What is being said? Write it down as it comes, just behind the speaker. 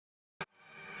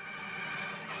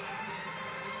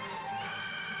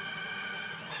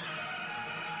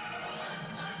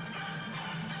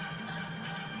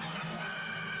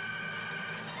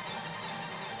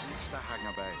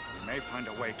hangar bay. We may find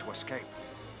a way to escape.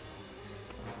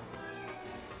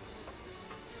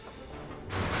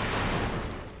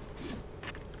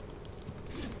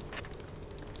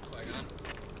 Qui-Gon?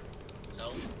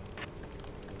 Help?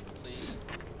 Please?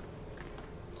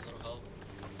 A little help?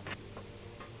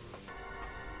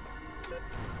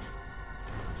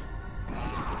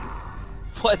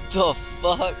 What the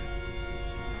fuck?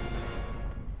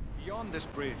 Beyond this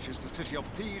bridge is the city of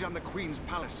Theed and the Queen's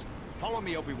palace. Follow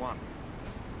me, Obi-Wan.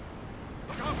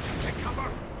 Look out! Take cover!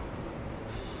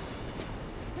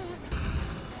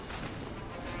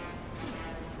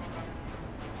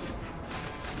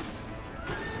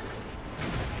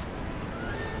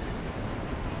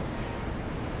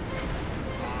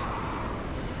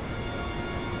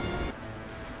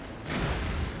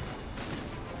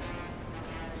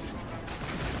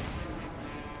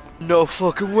 No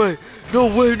fucking way! No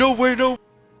way, no way, no!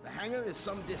 The hangar is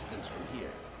some distance from here.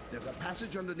 There's a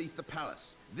passage underneath the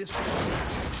palace. This way.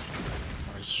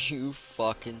 Are you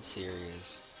fucking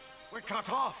serious? We're cut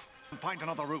off! Find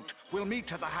another route. We'll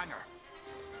meet at the hangar.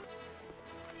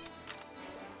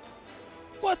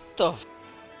 What the f—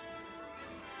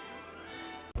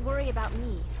 Worry about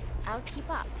me. I'll keep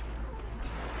up.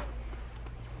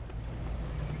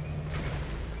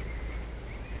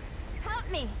 Help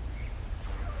me!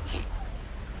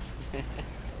 I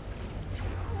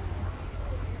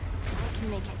can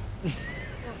make it.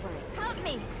 Don't worry. Help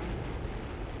me!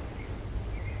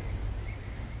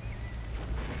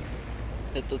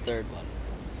 Hit the third one.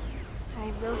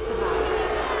 I will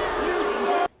survive.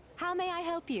 Stranger, how may I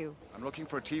help you? I'm looking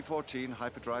for a T-14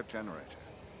 hyperdrive generator.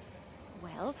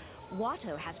 Well,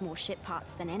 Watto has more ship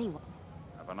parts than anyone.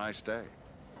 Have a nice day.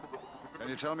 Can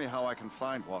you tell me how I can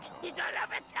find Watto? He's all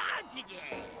over town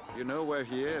today. You know where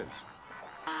he is?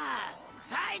 Ah,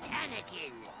 find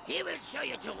Anakin. He will show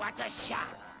you to Watto's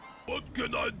shop. What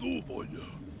can I do for you?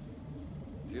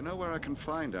 Do you know where I can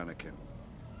find Anakin?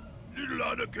 Little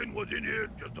Anakin was in here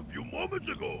just a few moments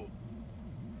ago.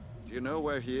 Do you know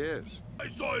where he is? I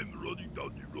saw him running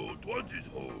down the road towards his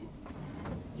home.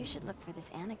 You should look for this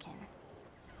Anakin.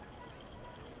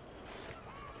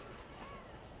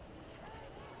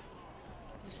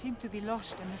 You seem to be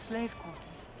lost in the slave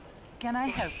quarters. Can I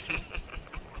help you?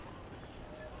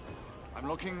 I'm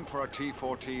looking for a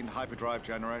T-14 hyperdrive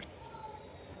generator.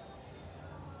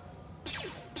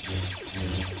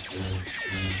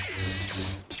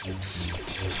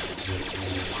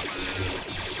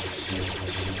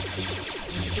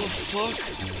 What the fuck?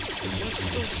 What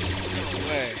the f— no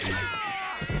way.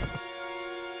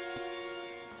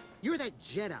 You're that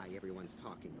Jedi everyone's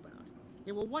talking about.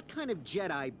 Yeah, well, what kind of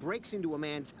Jedi breaks into a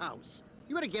man's house?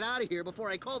 You better get out of here before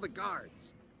I call the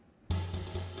guards.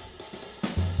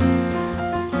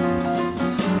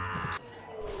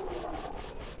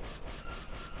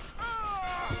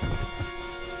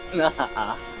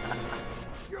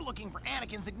 You're looking for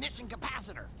Anakin's ignition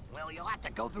capacitor. Well, you'll have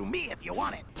to go through me if you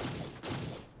want it.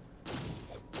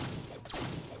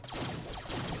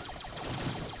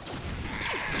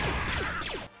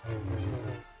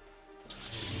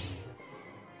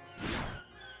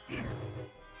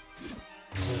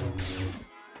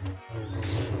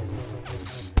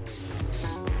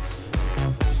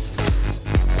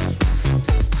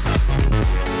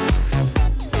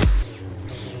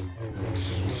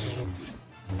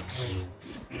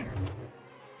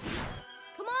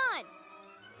 Come on!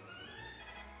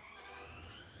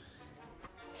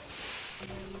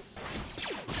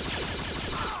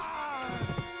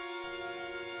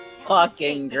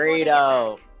 Fucking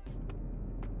Greedo.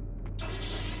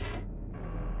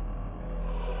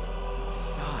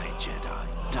 Die,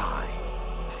 Jedi, die.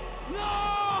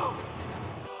 No!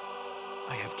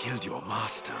 I have killed your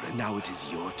master, and now it is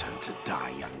your turn to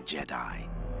die, young Jedi.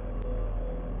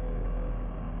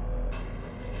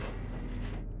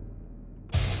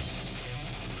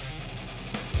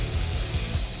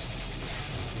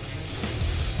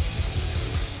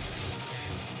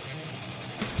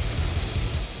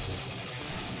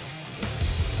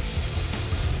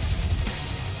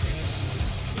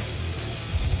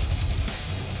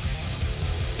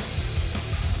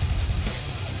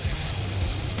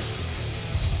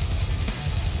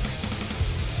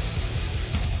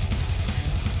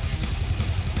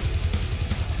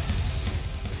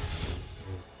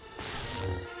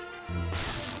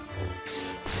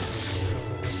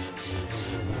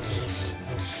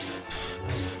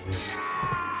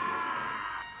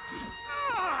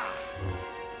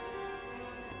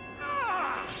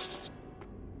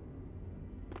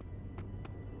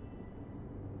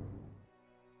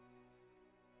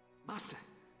 Master,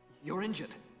 you're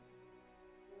injured.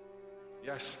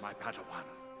 Yes, my Padawan.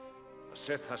 The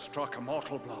Sith has struck a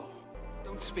mortal blow.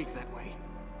 Don't speak that way.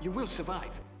 You will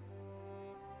survive.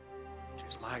 It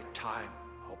is my time,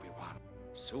 Obi-Wan.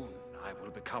 Soon I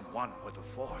will become one with the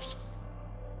Force.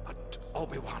 But,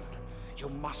 Obi-Wan, you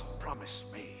must promise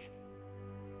me.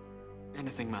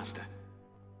 Anything, Master.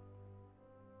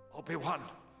 Obi-Wan,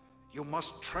 you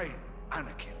must train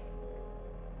Anakin.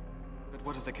 But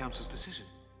what of the Council's decision?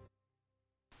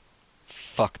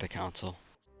 Fuck the Council.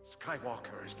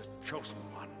 Skywalker is the chosen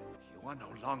one. You are no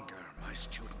longer my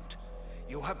student.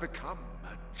 You have become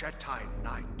a Jedi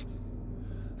Knight.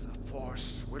 The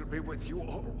Force will be with you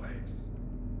always.